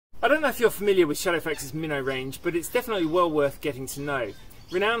I don't know if you're familiar with Shadowfax's Minnow range, but it's definitely well worth getting to know.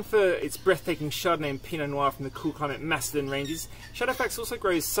 Renowned for its breathtaking Chardonnay and Pinot Noir from the cool climate Macedon Ranges, Shadowfax also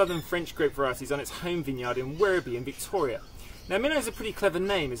grows southern French grape varieties on its home vineyard in Werribee in Victoria. Now, Minnow is a pretty clever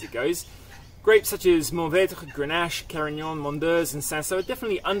name as it goes. Grapes such as Mourvèdre, Grenache, Carignan, Mondeuse and Cinsault are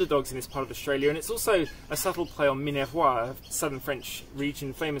definitely underdogs in this part of Australia, and it's also a subtle play on Minervois, a southern French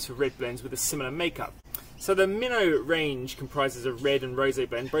region famous for red blends with a similar makeup. So the Minnow range comprises a red and rosé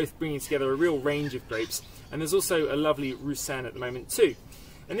blend, both bringing together a real range of grapes, and there's also a lovely Roussanne at the moment too.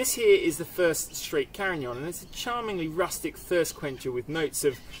 And this here is the first straight Carignan, and it's a charmingly rustic thirst quencher with notes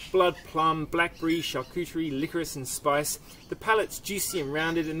of blood, plum, blackberry, charcuterie, licorice and spice. The palate's juicy and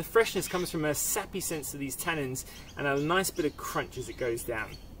rounded, and the freshness comes from a sappy sense of these tannins and a nice bit of crunch as it goes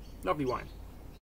down. Lovely wine.